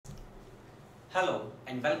Hello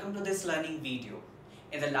and welcome to this learning video.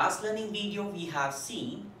 In the last learning video, we have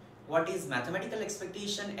seen what is mathematical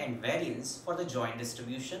expectation and variance for the joint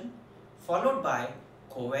distribution, followed by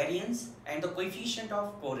covariance and the coefficient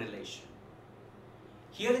of correlation.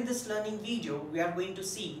 Here in this learning video, we are going to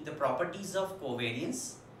see the properties of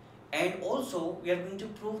covariance and also we are going to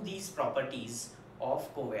prove these properties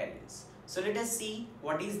of covariance. So let us see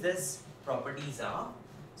what is this properties are.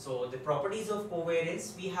 So the properties of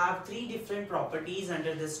covariance, we have three different properties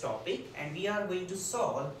under this topic and we are going to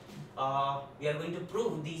solve, we are going to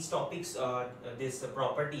prove these topics, these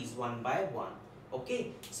properties one by one.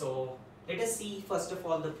 Okay, so let us see first of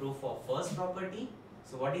all the proof of first property.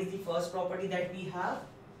 So what is the first property that we have?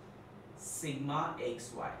 Sigma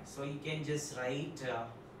xy. So you can just write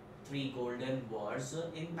three golden words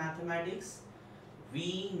in mathematics.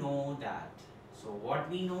 We know that. So what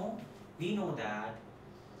we know? We know that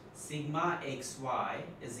sigma xy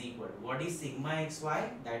is equal to, what is sigma xy?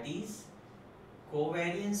 That is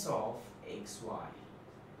covariance of xy.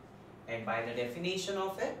 And by the definition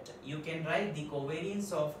of it, you can write the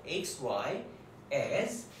covariance of xy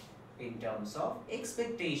as in terms of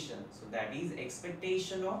expectation. So that is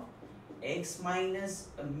expectation of x minus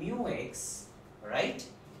mu x, right?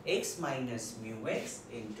 X minus mu x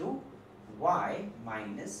into y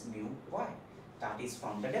minus mu y. That is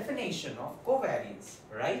from the definition of covariance,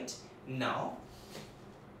 right? Now,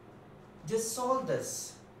 just solve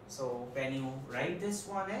this. So when you write this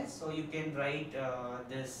one as, so you can write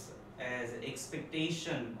this as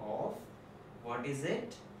expectation of, what is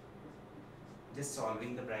it? Just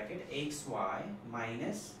solving the bracket, xy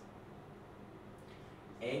minus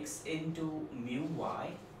x into mu y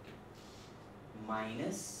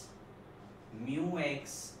minus mu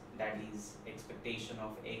x, that is expectation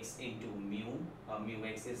of x into mu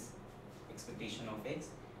x is expectation of x,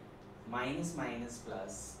 minus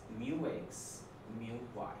plus mu x mu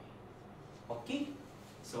y. Okay,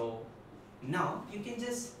 so now you can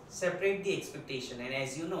just separate the expectation, and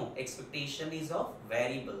as you know, expectation is of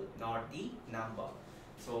variable, not the number.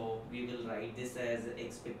 So we will write this as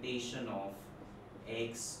expectation of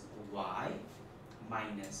x y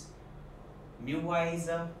minus mu y is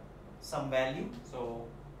some value, so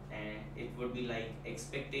and it would be like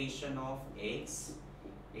expectation of x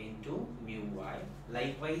into mu y.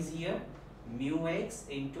 Likewise here, mu x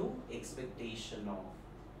into expectation of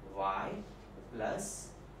y plus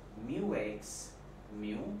mu x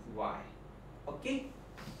mu y. Okay,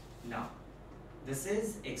 now this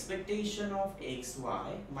is expectation of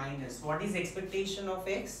xy minus, what is expectation of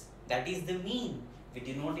x? That is the mean. We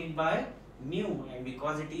denote it by mu, and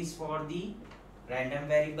because it is for the random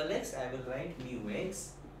variable x, I will write mu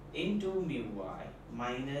x into mu y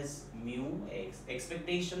minus mu x.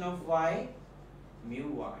 Expectation of y, mu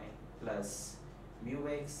y plus mu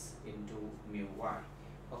x into mu y.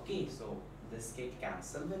 Okay, so this get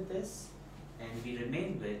cancelled with this and we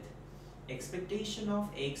remain with expectation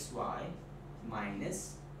of xy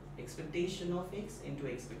minus expectation of x into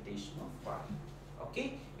expectation of y.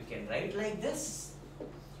 Okay, you can write like this.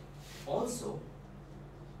 Also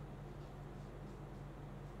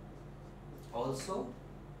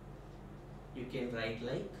you can write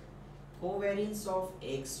like covariance of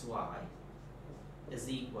xy is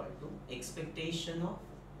equal to expectation of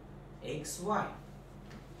xy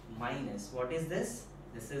minus, what is this?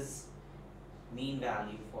 This is mean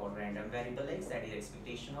value for random variable x, that is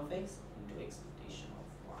expectation of x into expectation of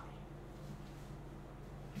y.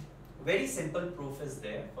 Very simple proof is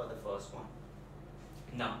there for the first one.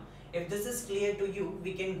 Now, if this is clear to you,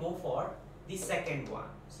 we can go for the second one.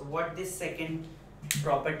 So what this second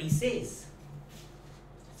property says?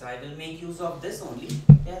 So I will make use of this only.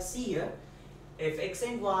 Yeah, see here, if x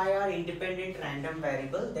and y are independent random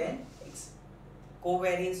variable, then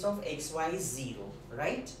covariance of xy is 0,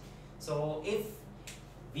 right? So if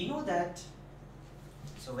we know that,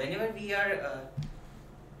 so whenever we are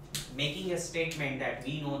making a statement that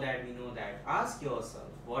we know that, ask yourself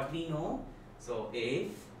what we know. So if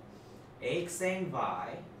x and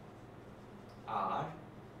y are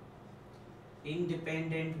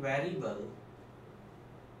independent random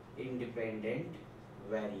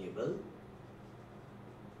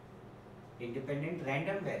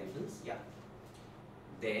variables, yeah,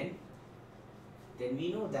 then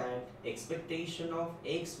we know that expectation of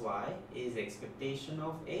xy is expectation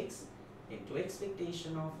of x into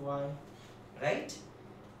expectation of y, right?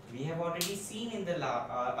 We have already seen in the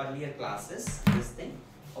earlier classes this thing.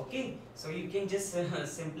 Okay, so you can just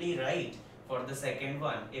simply write for the second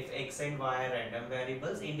one, if x and y are random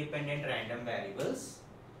variables, independent random variables,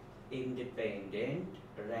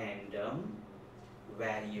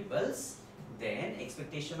 then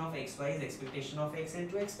expectation of xy is expectation of x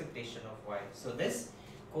into expectation of y. So this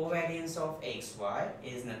covariance of xy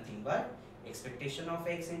is nothing but expectation of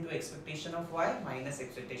x into expectation of y minus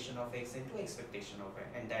expectation of x into expectation of y,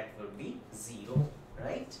 and that will be 0,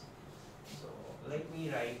 right? So let me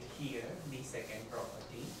write here the second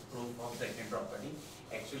property, proof of second property.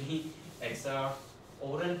 Actually, it's a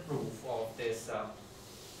oral proof of this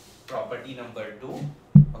property number 2.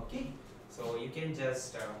 Okay, so you can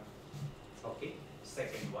just okay,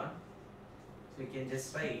 second one. So you can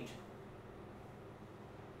just write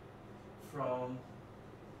from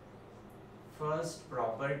first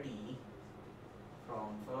property. From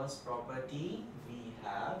first property, we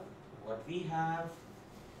have what we have: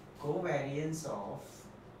 covariance of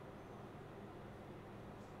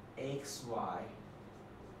xy,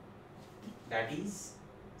 that is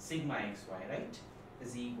sigma xy, right,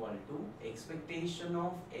 is equal to expectation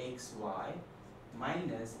of xy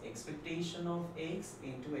minus expectation of x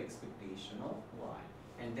into expectation of y.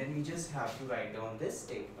 And then we just have to write down this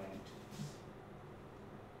statement.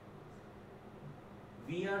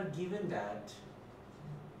 We are given that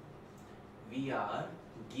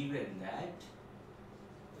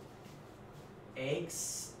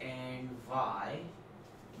x and y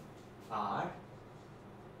are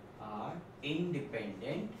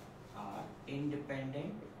independent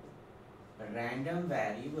random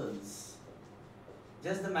variables.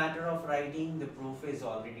 Just the matter of writing, the proof is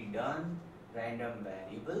already done. Random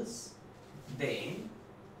variables. Then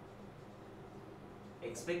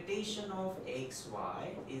expectation of xy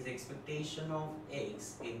is expectation of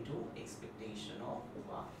x into expectation of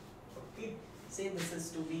y. Okay, say this is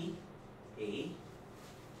to be a,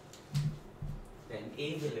 then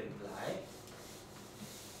a will imply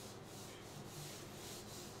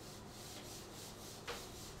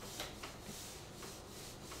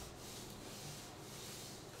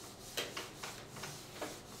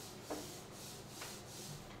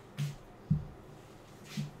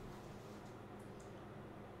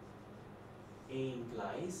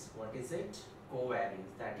what is it?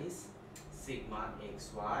 Covariance, that is sigma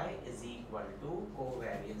xy is equal to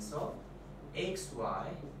covariance of xy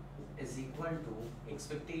is equal to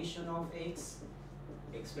expectation of x,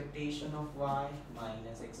 expectation of y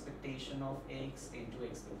minus expectation of x into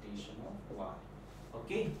expectation of y.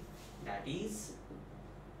 Okay, that is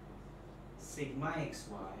sigma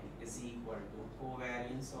xy is equal to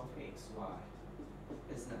covariance of xy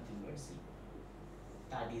is nothing but 0.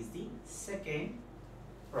 That is the second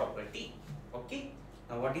property. Okay,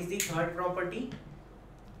 now what is the third property?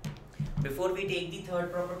 Before we take the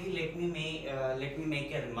third property, let me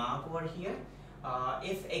make a remark over here.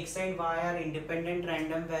 If x and y are independent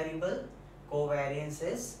random variable, covariance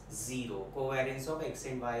is 0. Covariance of x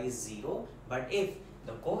and y is 0. But if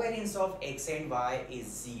the covariance of x and y is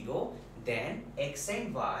 0, then x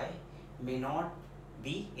and y may not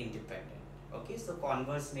be independent. Okay, so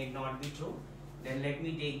converse need not be true. Then let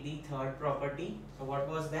me take the third property. So what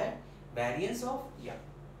was that? Variance of,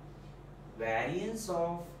 variance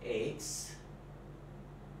of x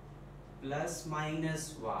plus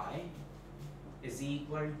minus y is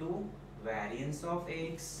equal to variance of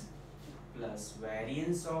x plus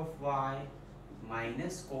variance of y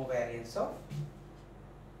minus covariance of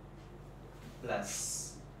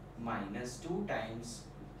plus minus 2 times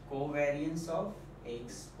covariance of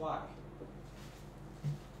x, y.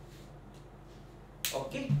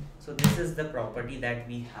 Okay, so this is the property that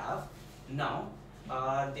we have. Now,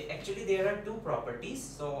 actually there are two properties.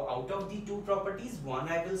 So out of the two properties, one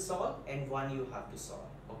I will solve and one you have to solve.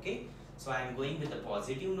 Okay, so I am going with a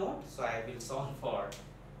positive note. So I will solve for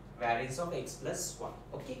variance of x plus y.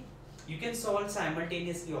 Okay, you can solve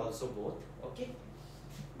simultaneously also both. Okay,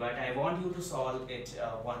 but I want you to solve it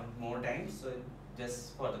one more time. So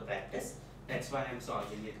just for the practice, that's why I am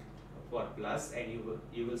solving it for plus, and you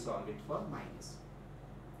will solve it for minus.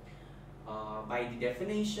 By the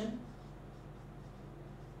definition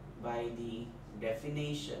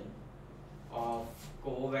of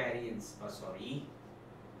covariance,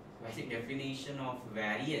 by the definition of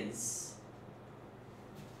variance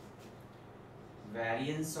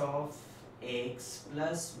of x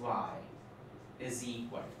plus y is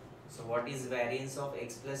equal. So what is variance of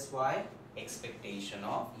x plus y? Expectation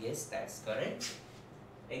of, yes, that's correct.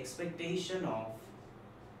 Expectation of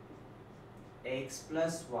x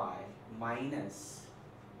plus y minus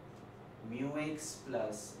mu x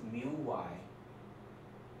plus mu y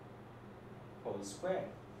whole square.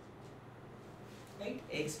 Right?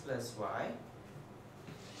 X plus y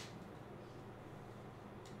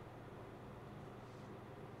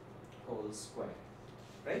whole square.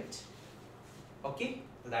 Right? Okay,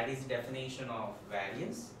 so that is the definition of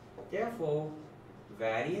variance. Therefore,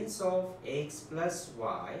 variance of x plus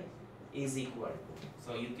y is equal to,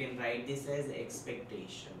 so you can write this as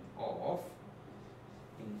expectation of,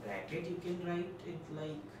 in bracket you can write it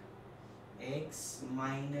like x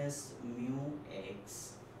minus mu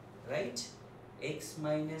x, right? X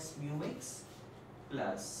minus mu x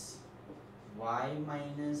plus y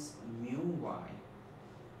minus mu y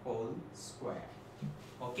whole square.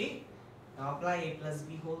 Okay, now apply a plus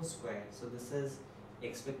b whole square. So this is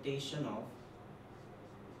expectation of,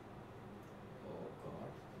 oh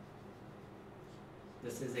god,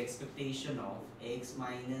 this is expectation of x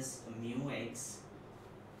minus mu x,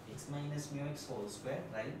 x minus mu x whole square,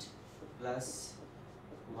 right, plus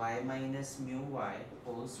y minus mu y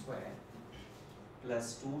whole square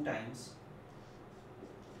plus 2 times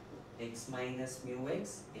x minus mu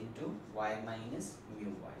x into y minus mu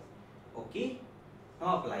y. Okay,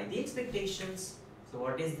 now apply the expectations. So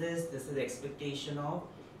what is this? This is expectation of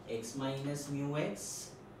x minus mu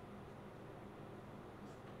x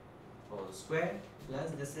whole square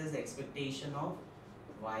plus this is expectation of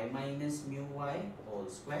y minus mu y whole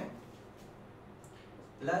square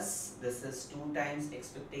plus this is 2 times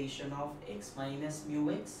expectation of x minus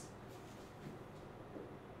mu x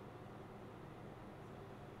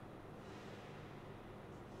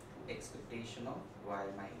expectation of y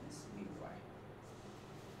minus mu y.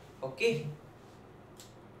 Okay,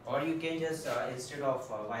 or you can just instead of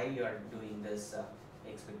why you are doing this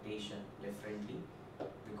expectation differently,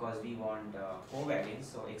 because we want covariance,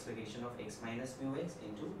 so expectation of x minus mu x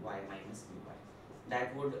into y minus mu y,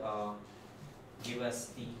 that would give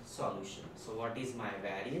us the solution. So what is my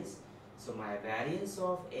variance? So my variance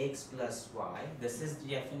of x plus y, this is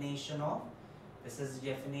the definition of,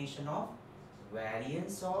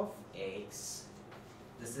 variance of x.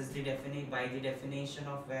 This is the by the definition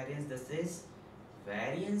of variance, this is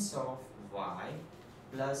variance of y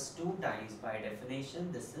plus 2 times, by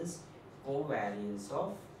definition this is covariance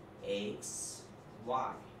of x,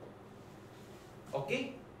 y.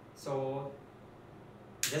 Okay, so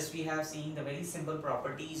just we have seen the very simple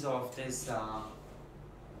properties of this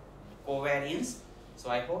covariance. So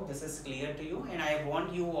I hope this is clear to you, and I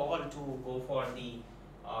want you all to go for the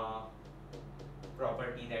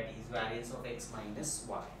property that is variance of x minus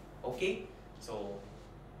y. Okay, so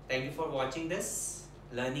thank you for watching this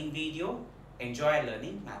learning video. Enjoy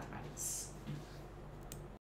learning mathematics.